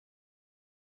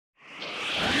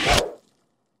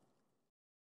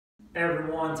Hey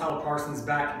everyone, Parsons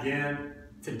back again.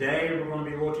 Today we're going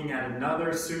to be looking at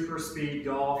another super speed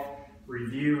golf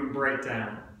review and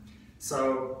breakdown.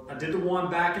 So I did the one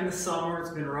back in the summer. It's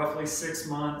been roughly 6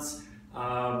 months.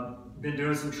 Been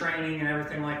doing some training and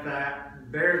everything like that.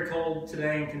 Very cold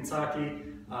today in Kentucky.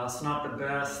 It's not the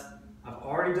best. I've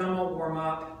already done my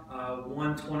warm-up,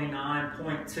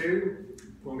 129.2.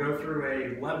 We'll go through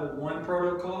a level 1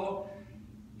 protocol,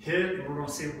 hit, and we're going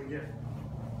to see what we get.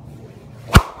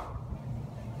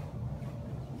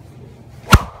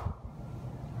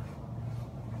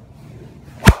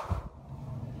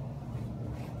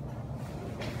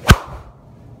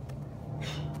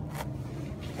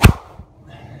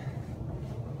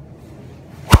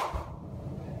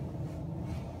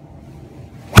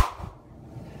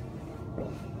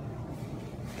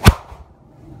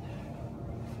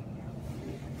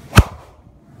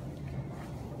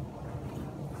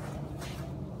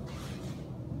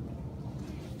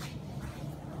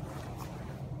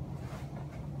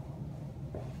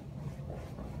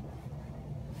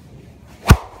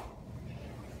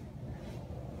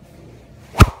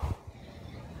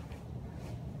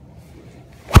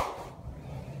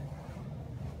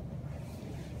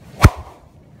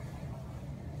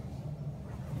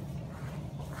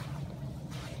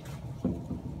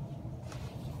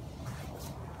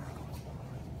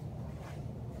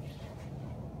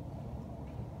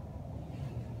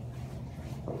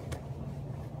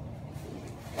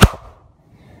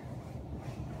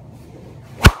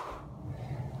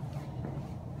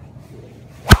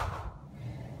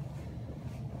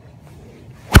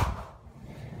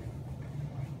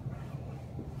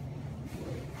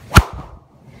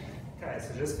 Okay,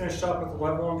 so just finished up with the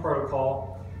level 1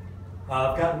 protocol.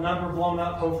 I've got the number blown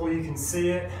up, hopefully you can see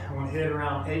it. I'm going to hit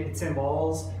around 8 to 10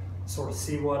 balls, sort of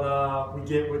see what we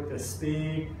get with the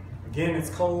speed. Again, it's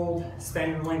cold,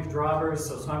 standard length drivers,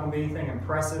 so it's not going to be anything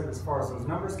impressive as far as those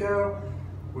numbers go.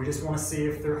 We just want to see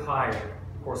if they're higher.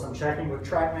 Of course, I'm checking with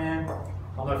TrackMan. I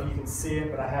don't know if you can see it,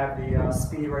 but I have the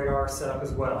speed radar set up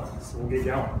as well, so we'll get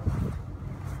going.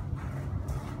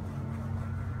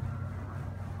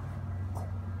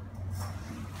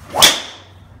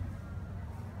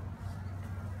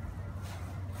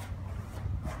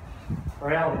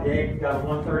 Right out of the gate, we've got a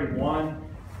 131.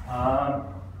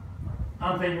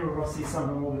 I'm thinking we're going to see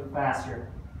something a little bit faster.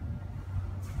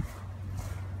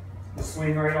 The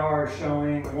swing radar is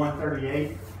showing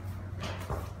 138.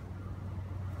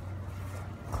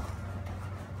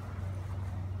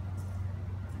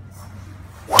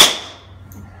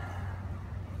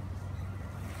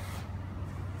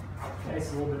 Okay,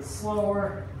 so a little bit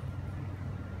slower.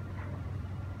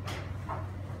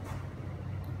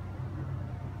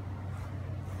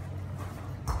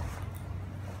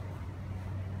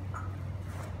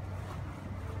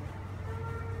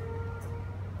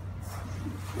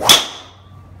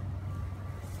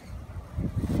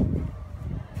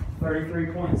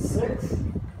 .6.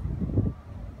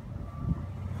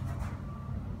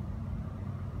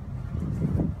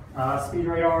 Speed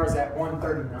radar is at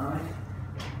 139.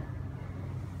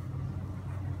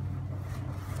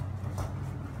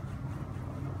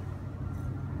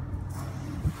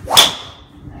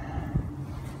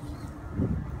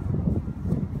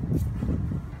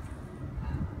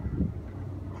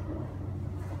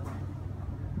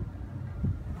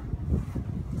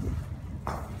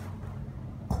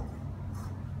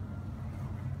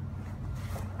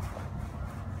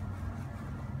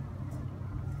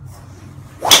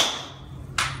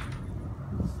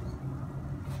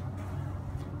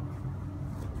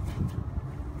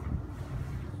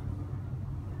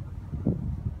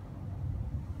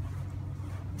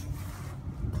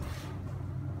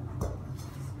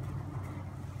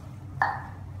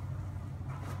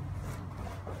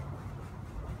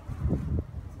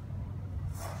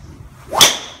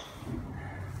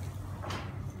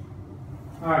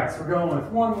 All right, so we're going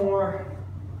with one more.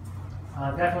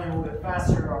 Definitely a little bit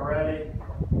faster already.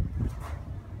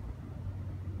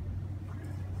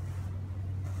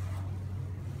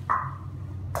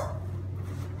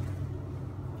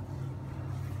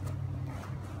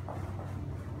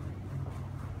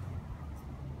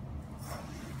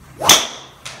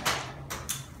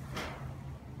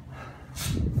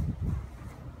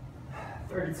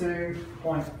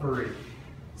 .3.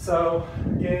 So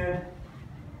again,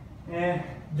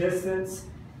 distance,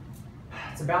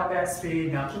 it's about that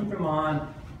speed. Now keep in mind,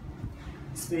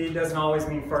 speed doesn't always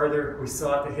mean further. We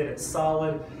still have to hit it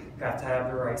solid. You have to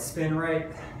have the right spin rate,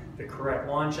 the correct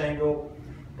launch angle.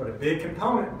 But a big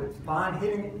component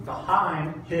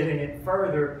behind hitting it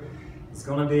further is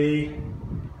going to be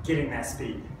getting that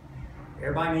speed.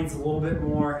 Everybody needs a little bit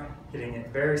more, hitting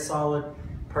it very solid,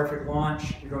 perfect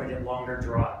launch, you're going to get longer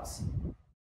drives.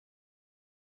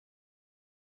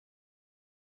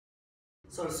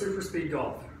 So super speed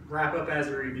golf, wrap up as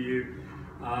a review.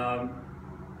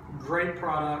 Great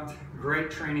product,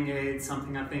 great training aid,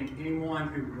 something I think anyone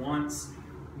who wants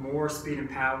more speed and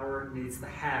power needs to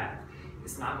have.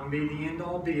 It's not going to be the end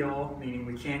all be all, meaning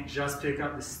we can't just pick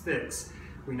up the sticks.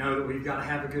 We know that we've got to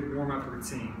have a good warm-up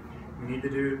routine. We need to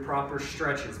do proper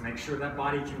stretches, make sure that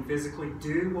body can physically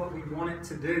do what we want it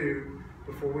to do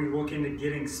before we look into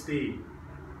getting speed.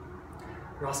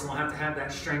 We're also going to have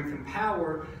that strength and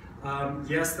power.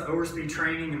 Yes, the overspeed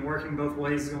training and working both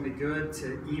ways is going to be good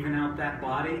to even out that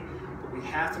body, but we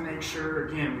have to make sure,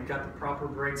 again, we've got the proper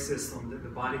brake system that the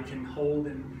body can hold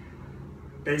and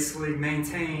basically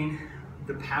maintain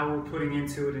the power we're putting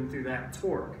into it and through that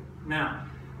torque. Now,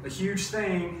 a huge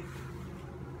thing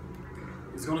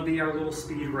is going to be our little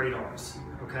speed radars,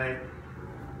 okay?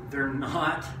 They're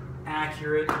not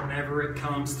accurate whenever it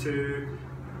comes to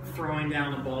throwing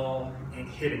down the ball and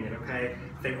hitting it, okay?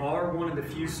 They are one of the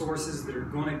few sources that are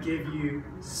going to give you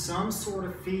some sort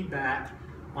of feedback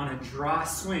on a dry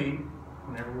swing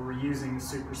whenever we're using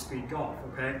super speed golf,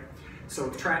 okay? So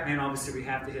with TrackMan, obviously we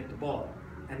have to hit the ball.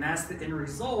 And that's the end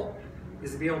result,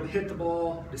 is to be able to hit the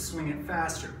ball, to swing it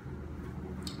faster.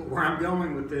 But where I'm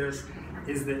going with this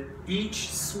is that each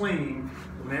swing,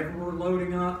 whenever we're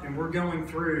loading up and we're going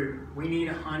through, we need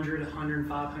 100,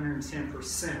 105,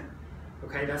 110%.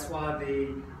 Okay, that's why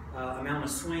the amount of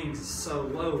swings is so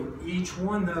low. Each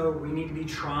one though, we need to be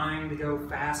trying to go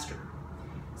faster.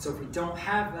 So if we don't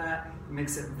have that, it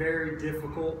makes it very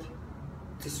difficult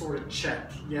to sort of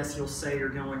check. Yes, you'll say you're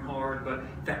going hard, but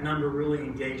that number really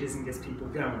engages and gets people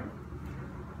going.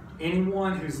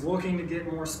 Anyone who's looking to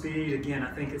get more speed, again,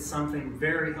 I think it's something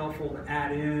very helpful to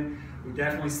add in. We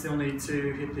definitely still need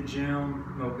to hit the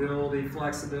gym, mobility,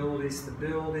 flexibility,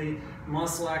 stability,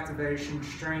 muscle activation,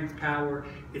 strength, power.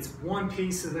 It's one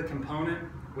piece of the component.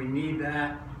 We need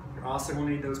that. You're also going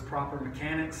to need those proper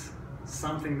mechanics,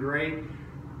 something great.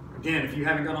 Again, if you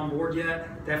haven't got on board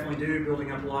yet, definitely do,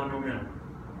 building up a lot of momentum.